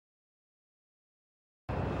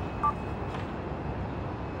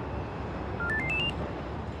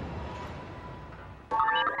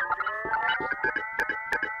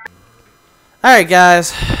Alright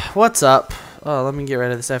guys, what's up? Oh, let me get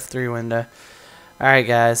rid of this F3 window. Alright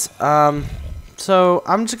guys, so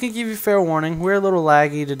I'm just gonna give you fair warning. We're a little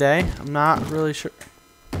laggy today. I'm not really sure.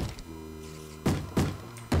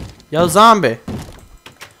 Yo, zombie.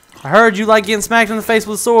 I heard you like getting smacked in the face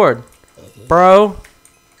with a sword. Bro.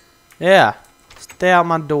 Yeah. Stay out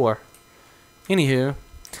my door. Anywho.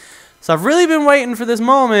 So I've really been waiting for this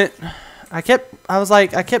moment. I kept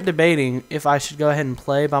debating if I should go ahead and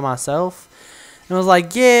play by myself. And I was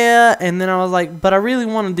like, yeah. And then I was like, but I really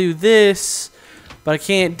want to do this. But I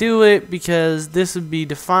can't do it because this would be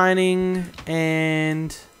defining.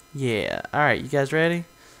 And yeah. Alright, you guys ready?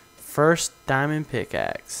 First diamond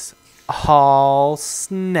pickaxe. Oh,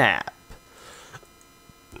 snap.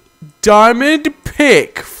 Diamond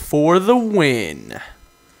pick for the win.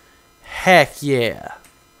 Heck yeah.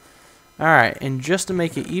 Alright, and just to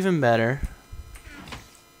make it even better,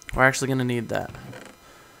 we're actually going to need that.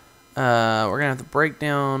 We're going to have to break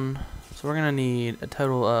down, so we're going to need a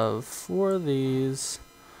total of 4 of these.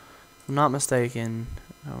 If I'm not mistaken,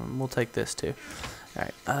 we'll take this too.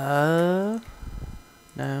 Alright,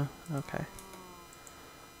 no, okay.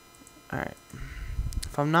 Alright,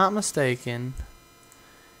 if I'm not mistaken,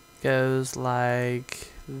 it goes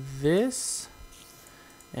like this,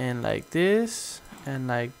 and like this, and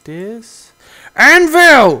like this.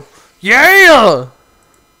 Anvil! Yeah!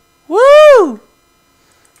 Woo!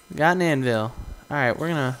 Got an anvil. Alright, we're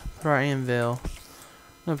gonna put our anvil. I'm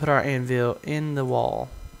gonna put our anvil in the wall.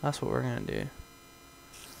 That's what we're gonna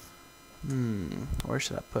do. Where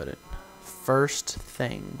should I put it? First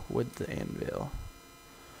thing with the anvil.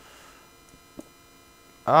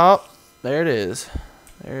 Oh, there it is.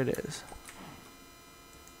 There it is.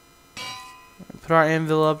 Put our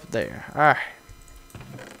anvil up there. Alright.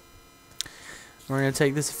 We're going to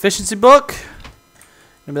take this efficiency book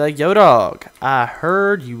and be like, yo dog, I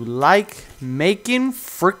heard you like making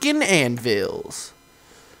freaking anvils.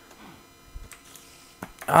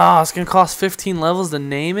 Oh, it's going to cost 15 levels to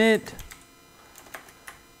name it.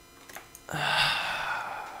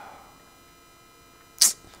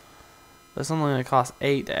 It's only going to cost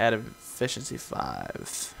 8 to add efficiency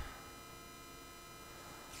 5.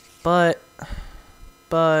 But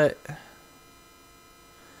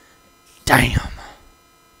damn.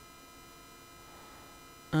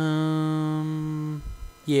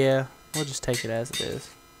 Yeah, we'll just take it as it is.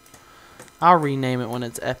 I'll rename it when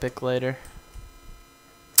it's epic later.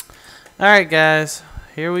 Alright guys,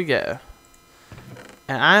 here we go.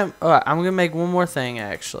 And I'm gonna make one more thing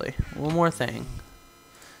actually. One more thing.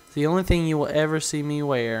 It's the only thing you will ever see me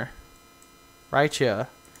wear. Right here.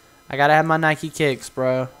 I gotta have my Nike kicks,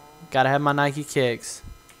 bro. Gotta have my Nike kicks.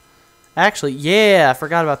 Actually, yeah, I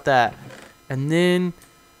forgot about that. And then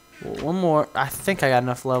one more. I think I got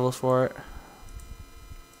enough levels for it.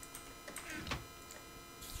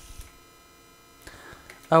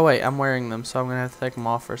 Oh wait, I'm wearing them, so I'm gonna have to take them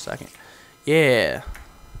off for a second. Yeah.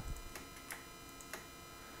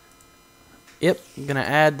 Yep, I'm gonna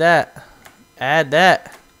add that. Add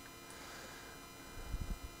that.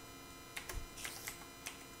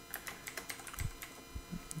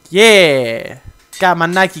 Yeah. Got my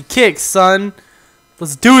Nike kicks, son.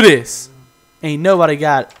 Let's do this. Ain't nobody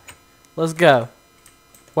got it. Let's go.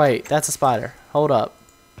 Wait, that's a spider. Hold up.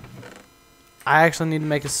 I actually need to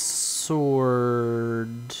make a sword.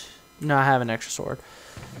 No, I have an extra sword.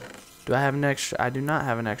 Do I have an extra? I do not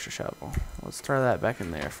have an extra shovel. Let's throw that back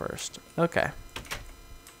in there first. Okay.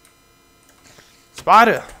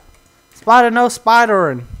 Spider. Spider no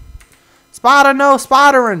spidering. Spider no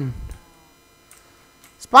spidering.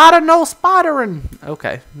 Spider no spidering.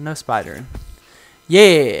 Okay, no spidering.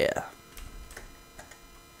 Yeah.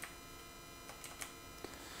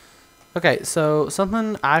 Okay, so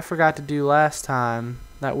something I forgot to do last time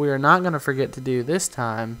that we are not going to forget to do this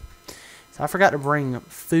time is I forgot to bring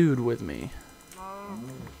food with me.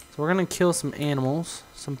 So we're going to kill some animals,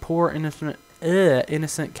 some poor innocent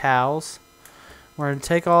cows. We're going to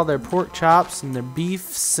take all their pork chops and their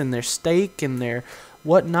beefs and their steak and their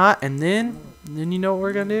whatnot, and then you know what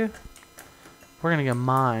we're going to do? We're going to go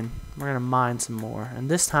mine. We're going to mine some more. And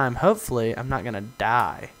this time, hopefully, I'm not going to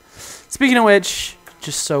die. Speaking of which,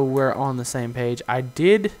 just so we're on the same page, I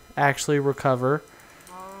did actually recover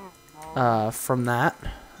from that.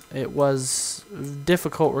 It was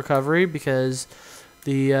difficult recovery because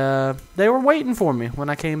they were waiting for me when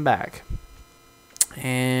I came back.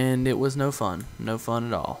 And it was no fun. No fun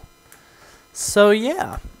at all. So,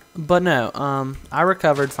 yeah. But no, I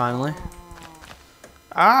recovered finally.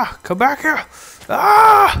 Ah, come back here.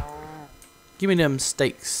 Ah! Give me them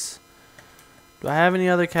steaks. Do I have any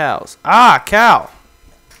other cows? Ah, cow!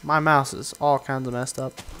 My mouse is all kinds of messed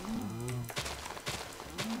up.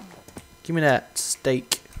 Give me that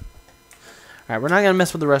steak. Alright, we're not going to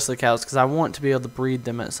mess with the rest of the cows because I want to be able to breed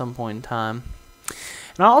them at some point in time.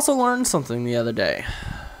 And I also learned something the other day.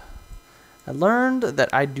 I learned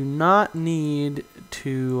that I do not need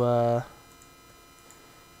to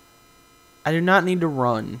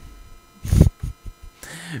run.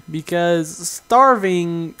 Because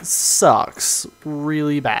starving sucks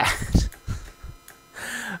really bad.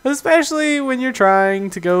 Especially when you're trying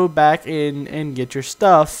to go back in and get your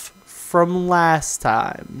stuff from last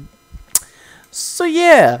time. So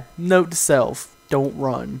yeah, note to self, don't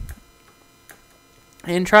run.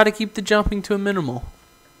 And try to keep the jumping to a minimal.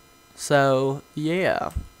 So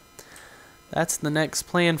yeah, that's the next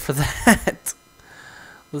plan for that.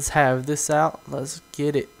 Let's have this out. Let's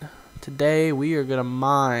get it. Today we are gonna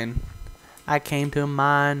mine. I came to a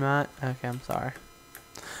mine, right? Okay, I'm sorry.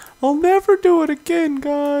 I'll never do it again,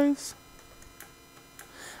 guys.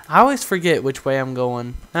 I always forget which way I'm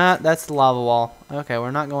going. Ah, that's the lava wall. Okay,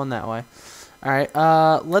 we're not going that way. Alright,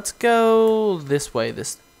 let's go this way.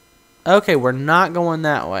 Okay, we're not going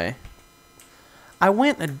that way. I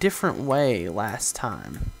went a different way last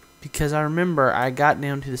time. Because I remember I got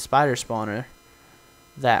down to the spider spawner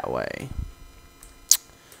that way.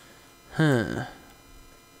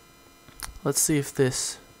 Let's see if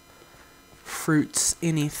this fruits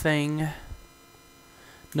anything.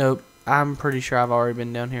 Nope, I'm pretty sure I've already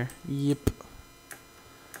been down here. Yep,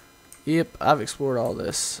 I've explored all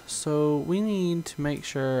this. So we need to make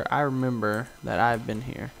sure I remember that I've been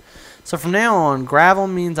here. So from now on, gravel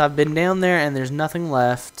means I've been down there and there's nothing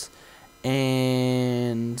left.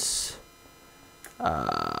 And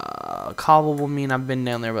cobble will mean I've been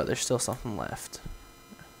down there but there's still something left.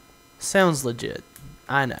 Sounds legit.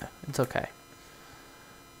 I know. It's okay.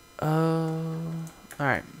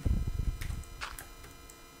 Alright.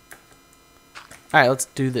 Alright, let's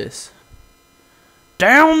do this.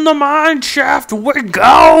 Down the mine shaft we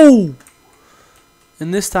go!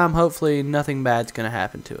 And this time, hopefully, nothing bad's going to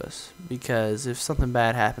happen to us. Because if something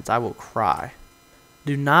bad happens, I will cry.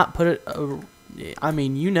 Do not put it... I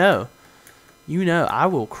mean, you know. You know, I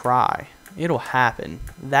will cry. It'll happen.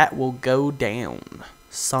 That will go down,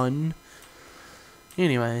 son.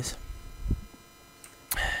 Anyways.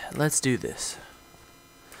 Let's do this.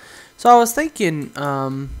 So I was thinking,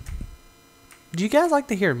 do you guys like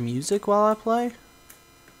to hear music while I play?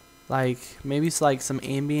 Like, maybe it's like some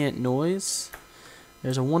ambient noise.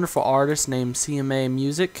 There's a wonderful artist named CMA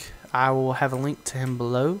Music. I will have a link to him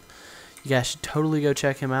below. You guys should totally go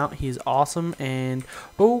check him out. He's awesome. And,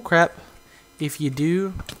 oh crap, if you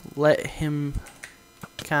do, let him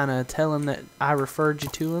kind of tell him that I referred you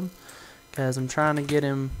to him. Because I'm trying to get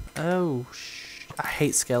him. Oh, I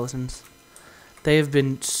hate skeletons. They have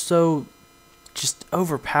been so just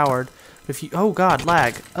overpowered. If you, oh god,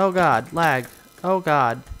 lag. Oh god, lag. Oh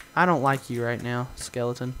god. I don't like you right now,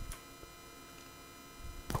 skeleton.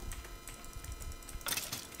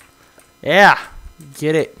 Yeah,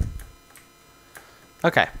 get it.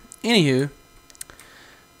 Okay, anywho.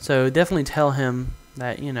 So definitely tell him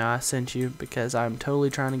that, you know, I sent you because I'm totally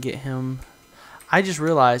trying to get him. I just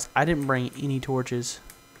realized I didn't bring any torches.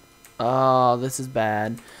 Oh, this is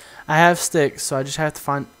bad. I have sticks, so I just have to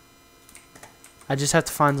find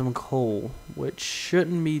some coal, which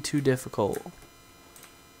shouldn't be too difficult.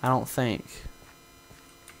 I don't think.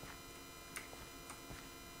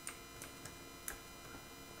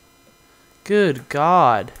 Good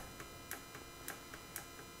God.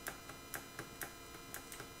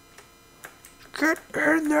 Get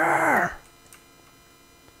in there.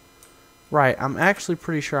 Right, I'm actually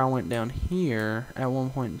pretty sure I went down here at one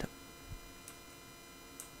point.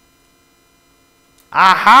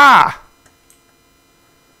 Aha!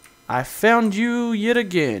 I found you yet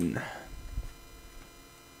again.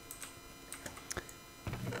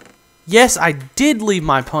 Yes, I did leave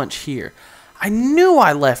my punch here. I knew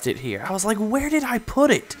I left it here. I was like, where did I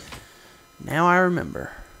put it? Now I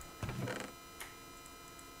remember.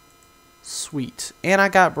 Sweet. And I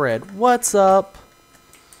got bread. What's up?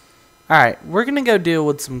 Alright, we're going to go deal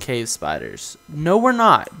with some cave spiders. No, we're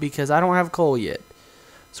not, because I don't have coal yet.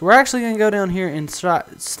 So we're actually going to go down here and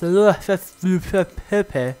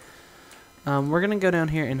we're going to go down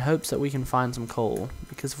here in hopes that we can find some coal.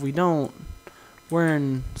 Because if we don't, we're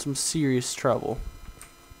in some serious trouble.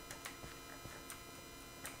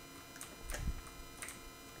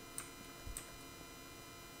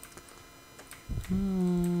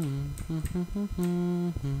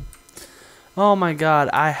 Oh my god,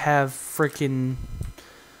 I have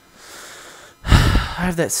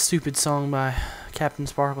that stupid song by Captain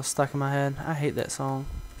Sparkle stuck in my head. I hate that song.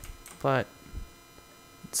 But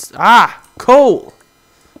it's coal.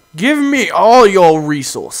 Give me all your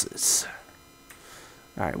resources.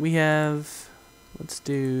 Alright, we have... Let's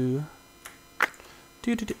do...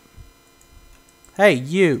 Hey,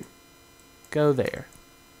 you. Go there.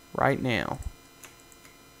 Right now.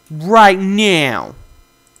 Right now.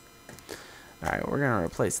 Alright, we're going to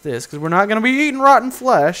replace this because we're not going to be eating rotten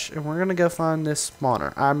flesh. And we're going to go find this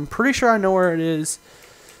spawner. I'm pretty sure I know where it is.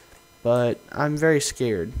 But I'm very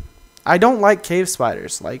scared. I don't like cave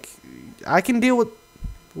spiders. Like, I can deal with...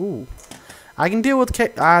 Ooh. I can deal with...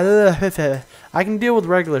 I can deal with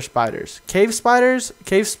regular spiders. Cave spiders,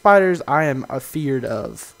 I am afeared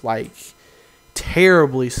of. Like,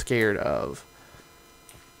 terribly scared of.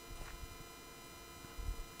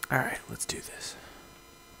 Alright, let's do this.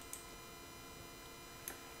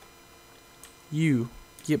 You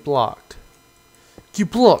get blocked. Get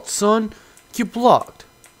blocked, son. Get blocked.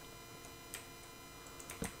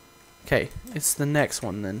 Okay, it's the next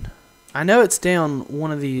one then. I know it's down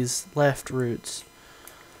one of these left roots.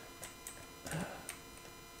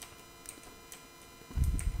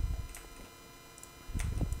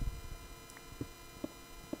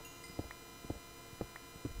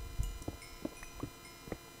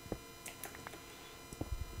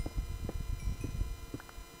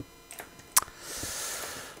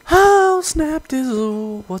 Oh, snap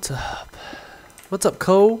dizzle. What's up? What's up,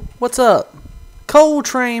 Cole? What's up? Coal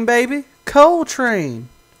train, baby. Coal train.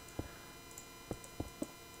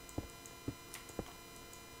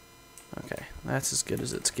 Okay, that's as good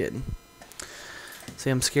as it's getting. See,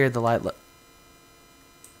 I'm scared the light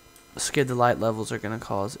levels are gonna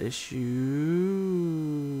cause issues.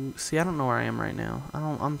 See, I don't know where I am right now.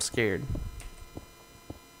 I'm scared.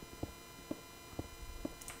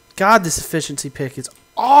 God, this efficiency pick is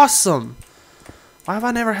awesome. Why have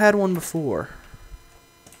I never had one before?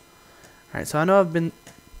 Alright, so I know I've been...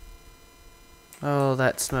 Oh,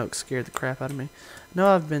 that smoke scared the crap out of me. I know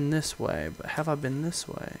I've been this way, but have I been this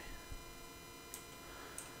way?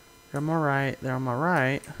 They're on my right. They're on my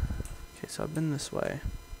right. Okay, so I've been this way.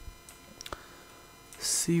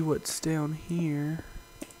 See what's down here.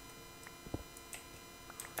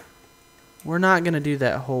 We're not going to do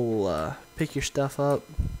that whole pick your stuff up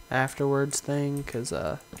afterwards thing, because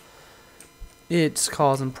it's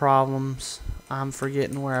causing problems. I'm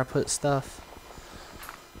forgetting where I put stuff.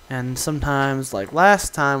 And sometimes, like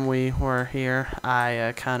last time we were here,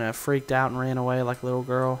 I kind of freaked out and ran away like a little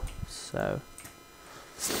girl. So,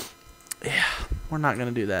 yeah, we're not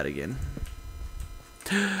going to do that again.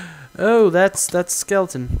 Oh, that's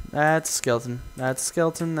skeleton. That's a skeleton. That's a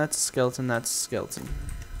skeleton. That's a skeleton. That's a skeleton.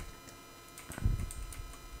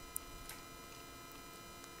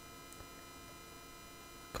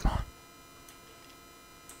 Come on.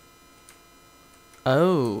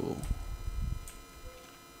 Oh.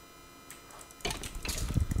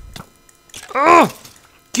 Ugh!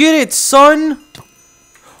 Get it, son!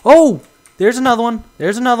 Oh! There's another one.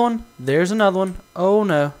 There's another one. There's another one. Oh,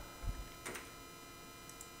 no.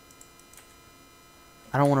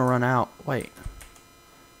 I don't want to run out. Wait.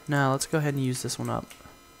 No, let's go ahead and use this one up.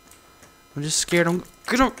 I'm just scared I'm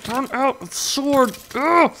gonna run out of sword.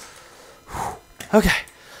 Ugh! Okay.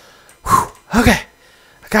 Okay.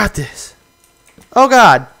 I got this. Oh,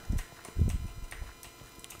 God.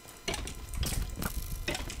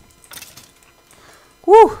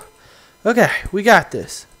 Woo! Okay, we got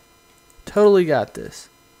this. Totally got this.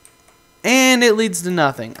 And it leads to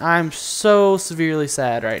nothing. I'm so severely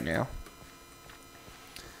sad right now.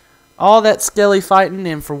 All that skelly fighting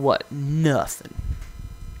and for what? Nothing.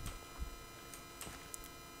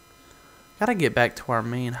 Gotta get back to our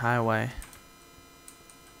main highway.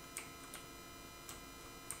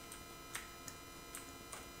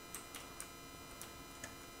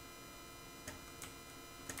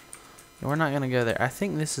 We're not gonna go there. I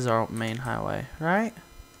think this is our main highway, right?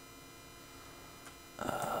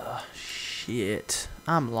 Shit.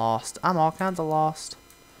 I'm lost. I'm all kinds of lost.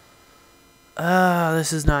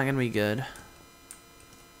 This is not gonna be good.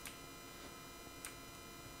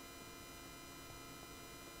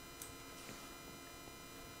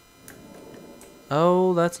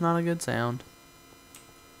 Oh, that's not a good sound.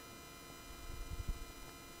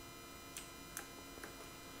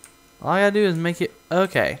 All I gotta do is make it...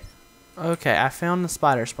 Okay. Okay, I found the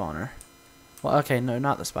spider spawner. Well, okay, no,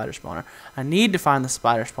 not the spider spawner. I need to find the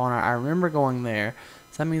spider spawner. I remember going there.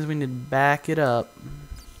 So that means we need to back it up.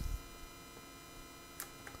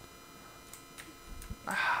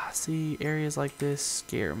 See, areas like this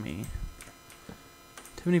scare me.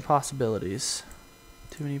 Too many possibilities.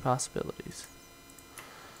 Too many possibilities.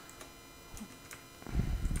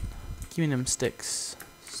 Give me them sticks,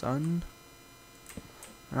 son.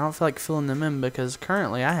 I don't feel like filling them in because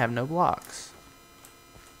currently I have no blocks.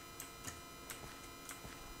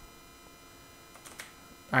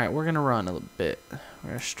 Alright, we're going to run a little bit.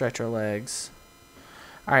 We're going to stretch our legs.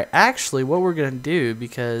 Alright, actually, what we're going to do,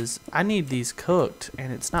 because I need these cooked,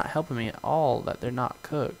 and it's not helping me at all that they're not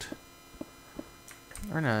cooked.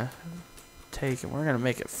 We're going to take it. We're going to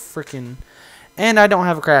make it freaking... And I don't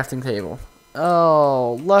have a crafting table.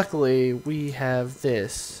 Oh, luckily, we have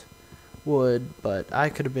this wood, but I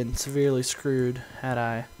could have been severely screwed had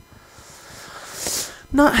I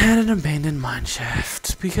not had an abandoned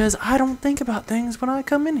mineshaft, because I don't think about things when I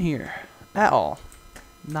come in here at all,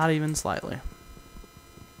 not even slightly.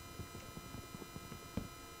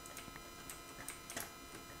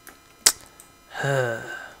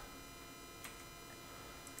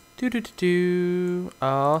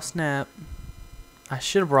 Oh snap! I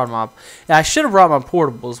should have brought my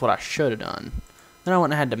portable. Is what I should have done. Then I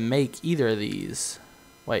wouldn't have had to make either of these.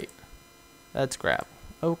 Wait, that's gravel.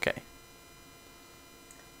 Okay.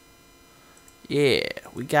 Yeah,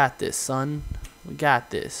 we got this, son. We got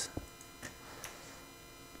this.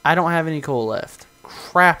 I don't have any coal left.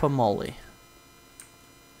 Crap-a-moly.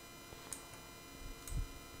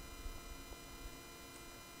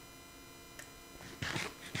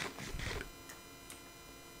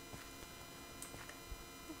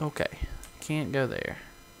 Okay. Can't go there.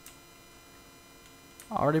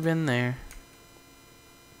 Already been there.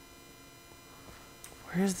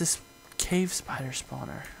 Where's this cave spider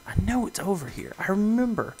spawner? I know it's over here. I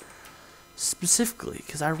remember specifically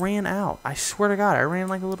because I ran out. I swear to God, I ran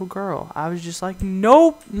like a little girl. I was just like,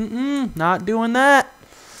 nope, not doing that,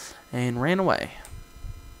 and ran away.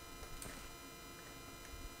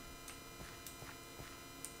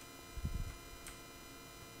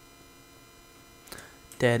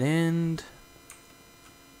 Dead end.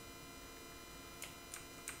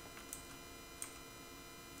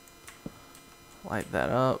 Light that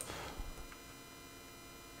up.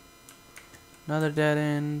 Another dead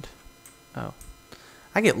end. Oh.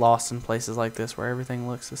 I get lost in places like this where everything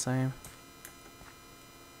looks the same.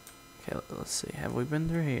 Okay, let's see. Have we been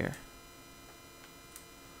through here?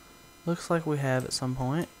 Looks like we have at some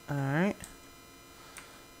point. Alright.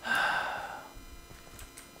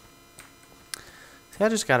 See, I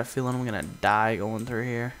just got a feeling I'm gonna die going through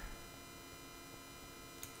here.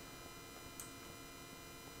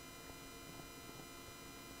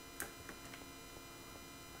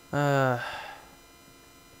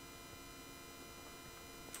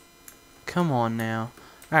 Come on now.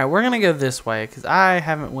 Alright, we're gonna go this way, because I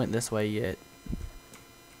haven't went this way yet.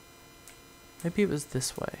 Maybe it was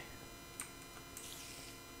this way.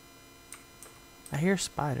 I hear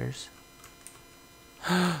spiders.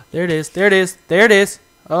 There it is, there it is, there it is!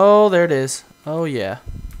 Oh, there it is. Oh, yeah.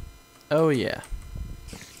 Oh, yeah.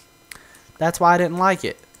 That's why I didn't like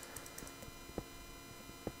it.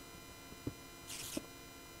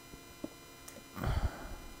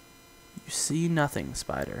 You see nothing,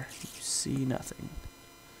 spider. You see nothing.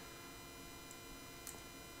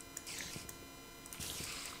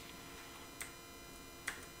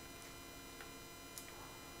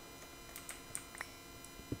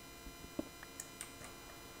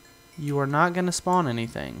 You are not going to spawn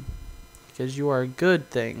anything. Because you are a good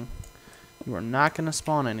thing. You are not going to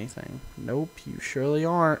spawn anything. Nope, you surely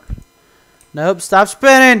aren't. Nope, stop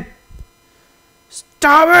spinning!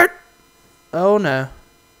 Stop it! Oh no.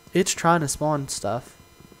 It's trying to spawn stuff.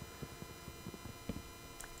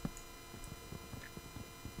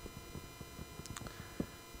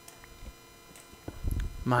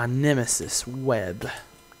 My nemesis web.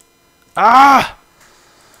 Ah!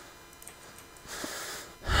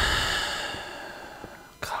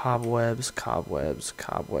 Cobwebs, cobwebs,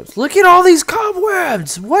 cobwebs. Look at all these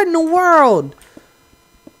cobwebs! What in the world?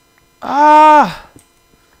 Ah!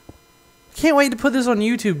 Can't wait to put this on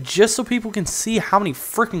YouTube just so people can see how many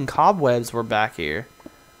freaking cobwebs were back here.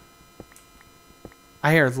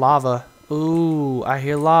 I hear lava. Ooh, I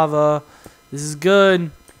hear lava. This is good.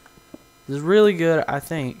 This is really good, I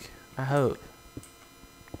think. I hope.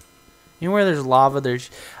 Anywhere there's lava, there's...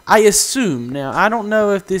 I assume, now, I don't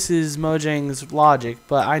know if this is Mojang's logic,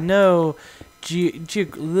 but I know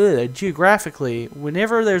geographically,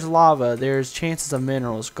 whenever there's lava, there's chances of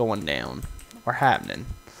minerals going down or happening.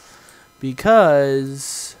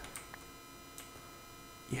 Because...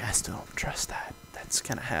 yeah, I still don't trust that. That's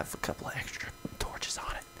going to have a couple of extra torches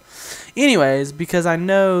on it. Anyways, because I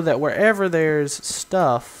know that wherever there's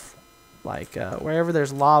stuff... like wherever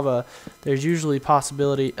there's lava, there's usually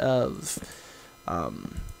possibility of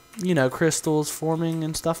you know, crystals forming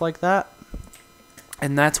and stuff like that,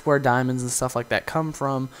 and that's where diamonds and stuff like that come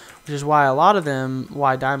from, which is why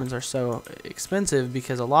why diamonds are so expensive,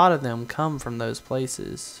 because a lot of them come from those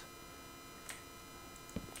places.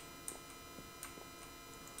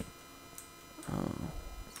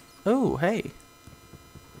 Oh, hey.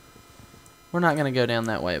 We're not going to go down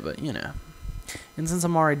that way, but, you know. And since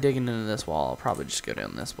I'm already digging into this wall, I'll probably just go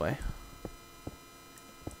down this way.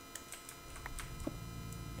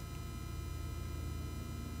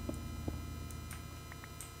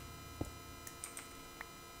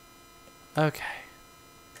 Okay.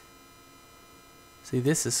 See,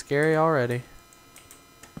 this is scary already.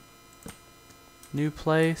 New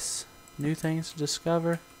place, new things to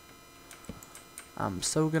discover. I'm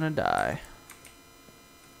so gonna die.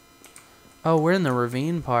 Oh, we're in the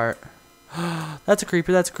ravine part. That's a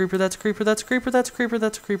creeper, that's a creeper, that's a creeper, that's a creeper, that's a creeper,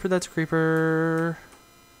 that's a creeper, that's a creeper.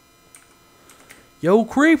 Yo,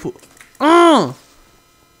 creeper!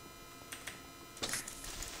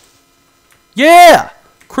 Yeah!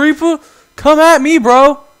 Creeper, come at me,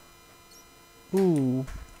 bro! Ooh.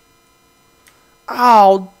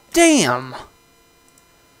 Oh, damn!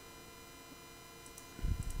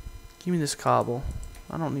 Give me this cobble.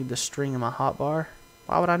 I don't need the string in my hotbar.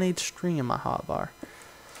 Why would I need string in my hotbar?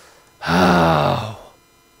 Oh,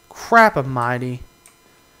 crap almighty.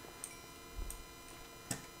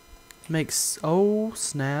 Makes... Oh,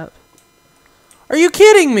 snap. Are you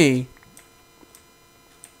kidding me?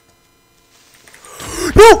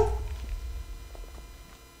 No!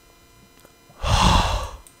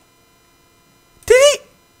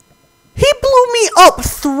 He blew me up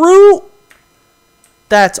through...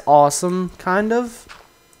 That's awesome, kind of.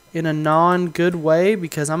 In a non-good way,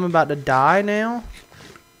 because I'm about to die now.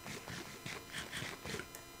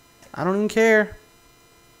 I don't even care.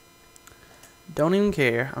 Don't even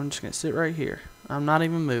care. I'm just going to sit right here. I'm not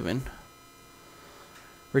even moving.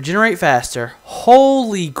 Regenerate faster.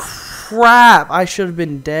 Holy crap. I should have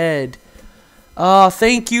been dead.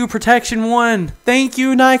 Thank you, Protection 1. Thank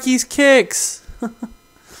you, Nike's Kicks.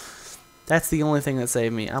 That's the only thing that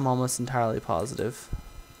saved me. I'm almost entirely positive.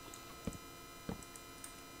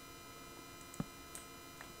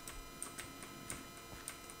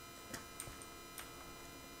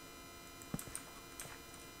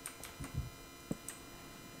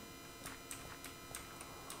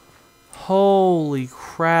 Holy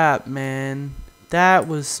crap, man. That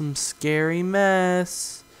was some scary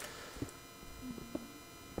mess.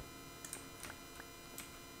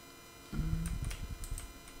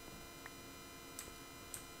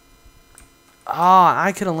 Ah,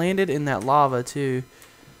 I could have landed in that lava too.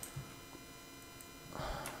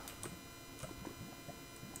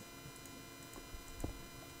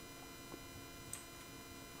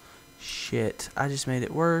 Shit, I just made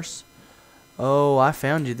it worse. Oh, I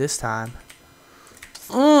found you this time.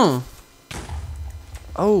 Oh,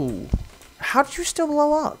 how did you still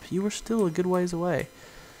blow up? You were still a good ways away.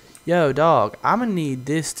 Yo, dog, I'm gonna need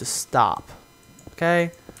this to stop.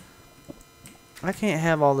 Okay? I can't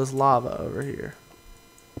have all this lava over here.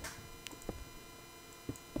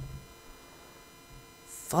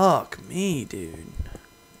 Fuck me, dude.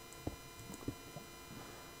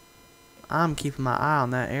 I'm keeping my eye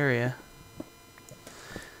on that area.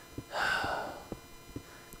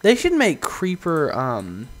 They should make creeper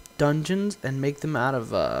dungeons and make them out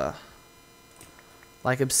of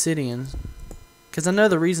like obsidian. Because I know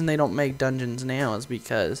the reason they don't make dungeons now is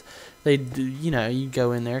because they do, you know, you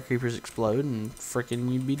go in there, creepers explode, and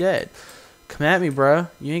freaking you'd be dead. Come at me, bro.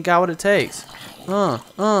 You ain't got what it takes.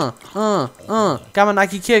 Got my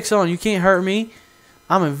Nike Kicks on. You can't hurt me.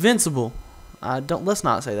 I'm invincible. Let's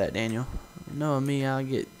not say that, Daniel. Knowing me, I'll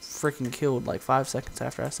get freaking killed like 5 seconds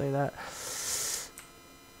after I say that.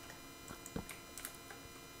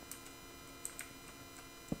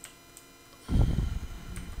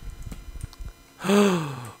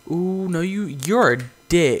 Ooh, no, you're a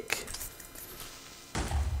dick.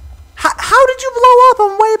 How did you blow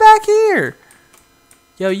up? I'm way back here.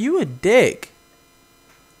 Yo, you a dick.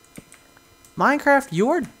 Minecraft,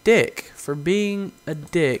 you're a dick for being a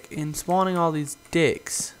dick and spawning all these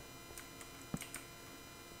dicks.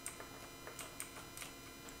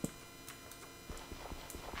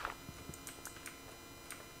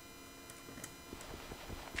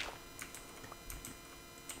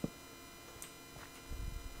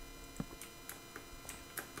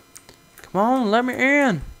 Come on, let me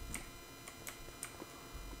in.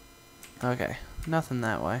 Okay, nothing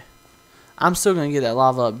that way. I'm still gonna get that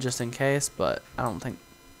lava up just in case, but I don't think...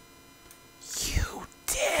 You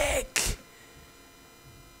dick!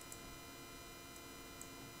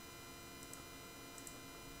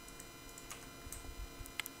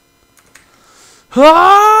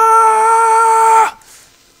 Ah!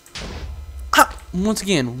 Once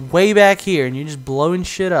again, way back here, and you're just blowing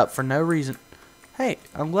shit up for no reason. Hey,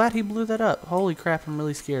 I'm glad he blew that up. Holy crap, I'm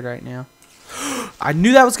really scared right now. I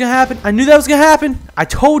knew that was gonna happen. I knew that was gonna happen. I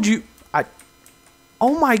told you.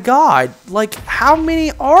 Oh my god. Like, how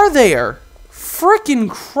many are there? Freaking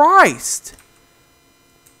Christ.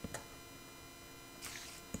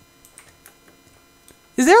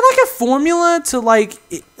 Is there like a formula to like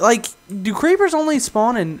do creepers only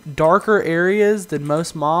spawn in darker areas than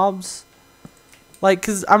most mobs? Like,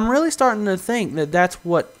 cause I'm really starting to think that that's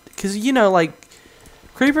what, cause you know, like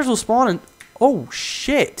creepers will spawn in, oh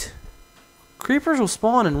shit. Creepers will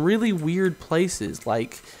spawn in really weird places.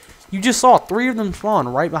 Like, you just saw 3 of them spawn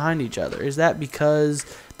right behind each other. Is that because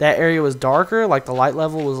that area was darker? Like the light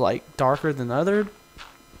level was like darker than other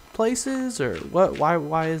places, or what?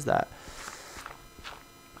 Why is that?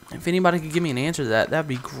 If anybody could give me an answer to that, that'd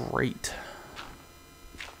be great.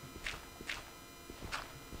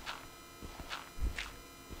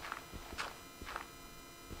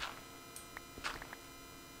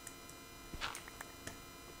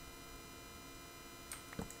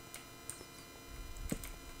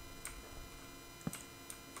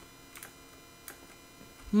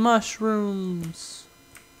 Mushrooms.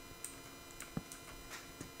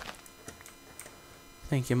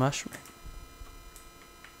 Thank you, mushroom.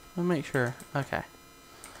 Let me make sure. Okay. I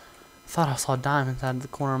thought I saw diamonds out of the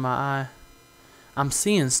corner of my eye. I'm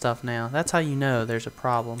seeing stuff now. That's how you know there's a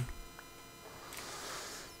problem.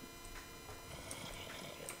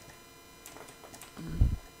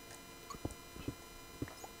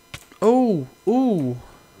 Oh, ooh.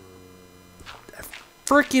 I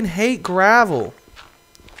freaking hate gravel.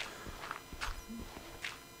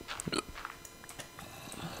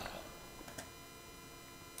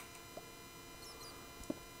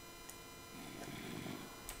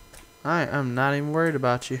 I'm not even worried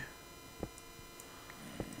about you.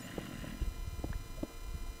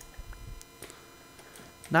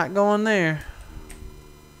 Not going there.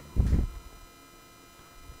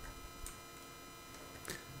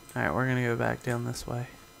 Alright, we're gonna go back down this way.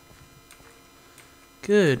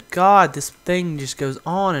 Good God, this thing just goes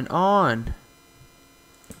on and on.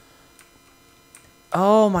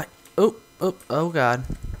 Oh my, oh God.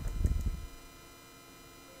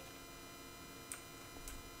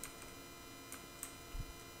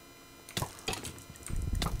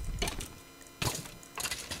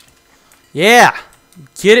 Yeah!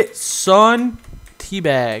 Get it, son!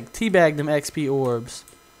 Teabag. Teabag them XP orbs.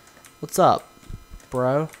 What's up,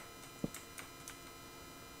 bro?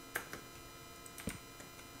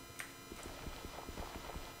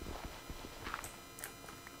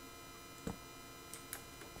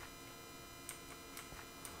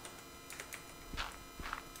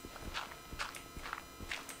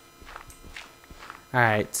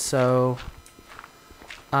 Alright, so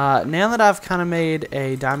now that I've kind of made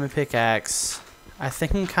a diamond pickaxe, I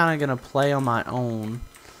think I'm kind of going to play on my own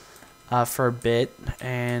for a bit.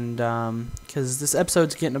 And because this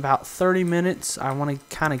episode's getting about 30 minutes, I want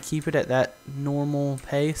to kind of keep it at that normal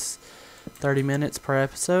pace, 30 minutes per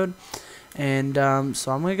episode. And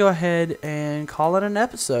so I'm going to go ahead and call it an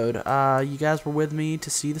episode. You guys were with me to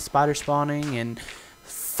see the spider spawning and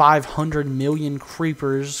 500 million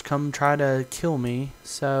creepers come try to kill me.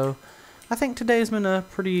 So I think today's been a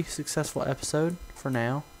pretty successful episode for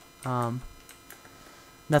now.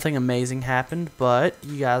 Nothing amazing happened, but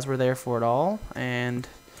you guys were there for it all. And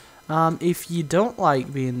if you don't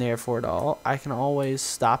like being there for it all, I can always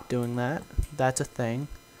stop doing that. That's a thing.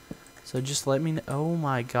 So just let me know. Oh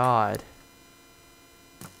my God.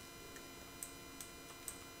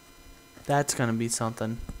 That's going to be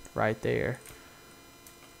something right there.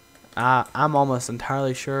 I'm almost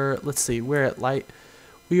entirely sure. Let's see. We're at light.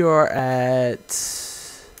 We are at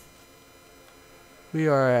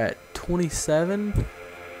 27.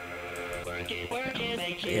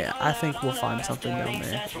 Yeah, I think we'll find something down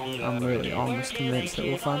there. I'm really almost convinced that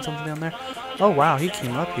we'll find something down there. Oh wow, he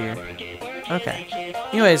came up here. Okay.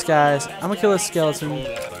 Anyways, guys, I'm gonna kill this skeleton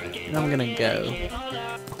and I'm gonna go.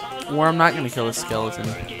 Or I'm not gonna kill this skeleton,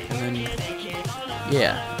 and then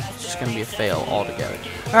yeah, it's just gonna be a fail altogether.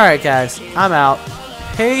 Alright guys, I'm out.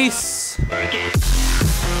 Peace!